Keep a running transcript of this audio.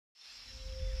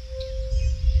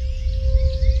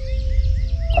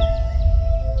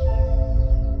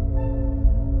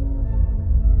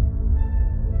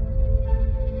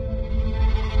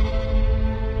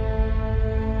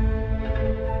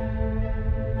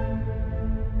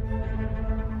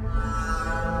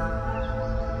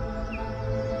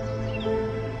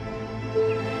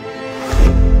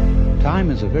Time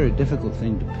is a very difficult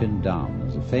thing to pin down.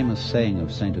 There's a famous saying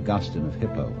of St. Augustine of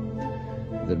Hippo,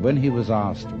 that when he was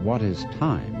asked, "What is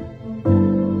time?"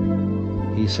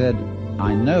 he said,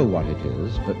 "I know what it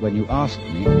is, but when you ask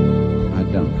me, I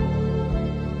don't."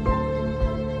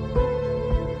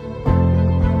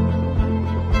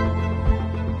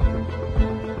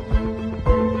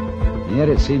 And yet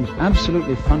it seems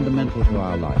absolutely fundamental to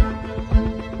our life.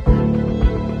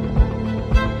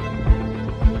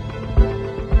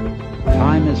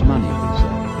 Time is money, we say.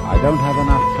 I don't have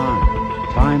enough time.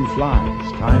 Time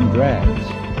flies. Time drags.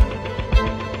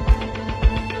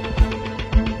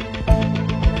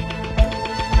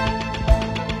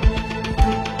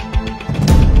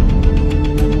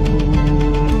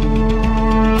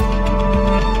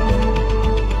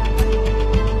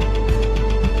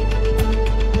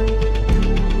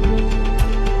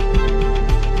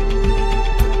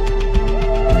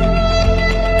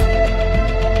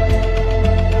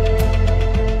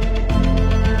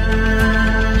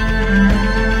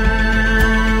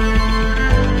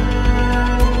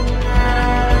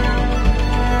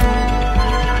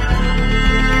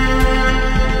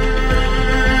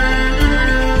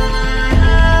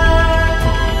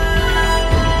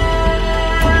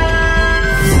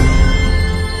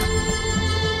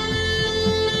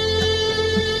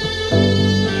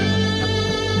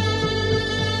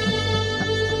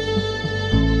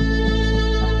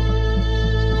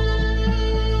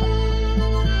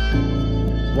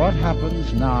 What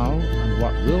happens now and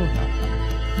what will happen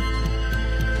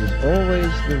is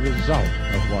always the result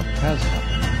of what has happened.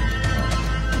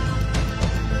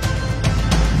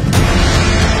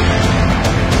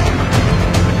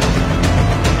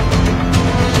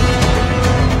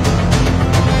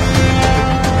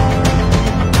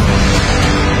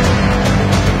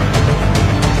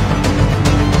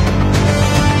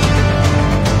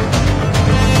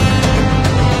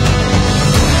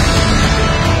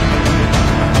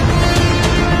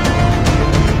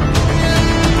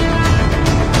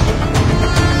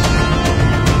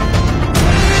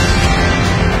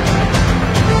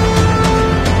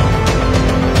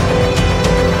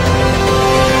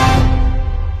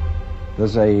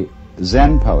 There's a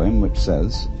Zen poem which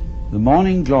says, "The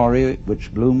morning glory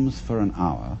which blooms for an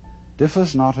hour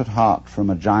differs not at heart from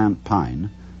a giant pine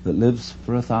that lives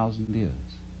for 1,000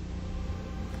 years."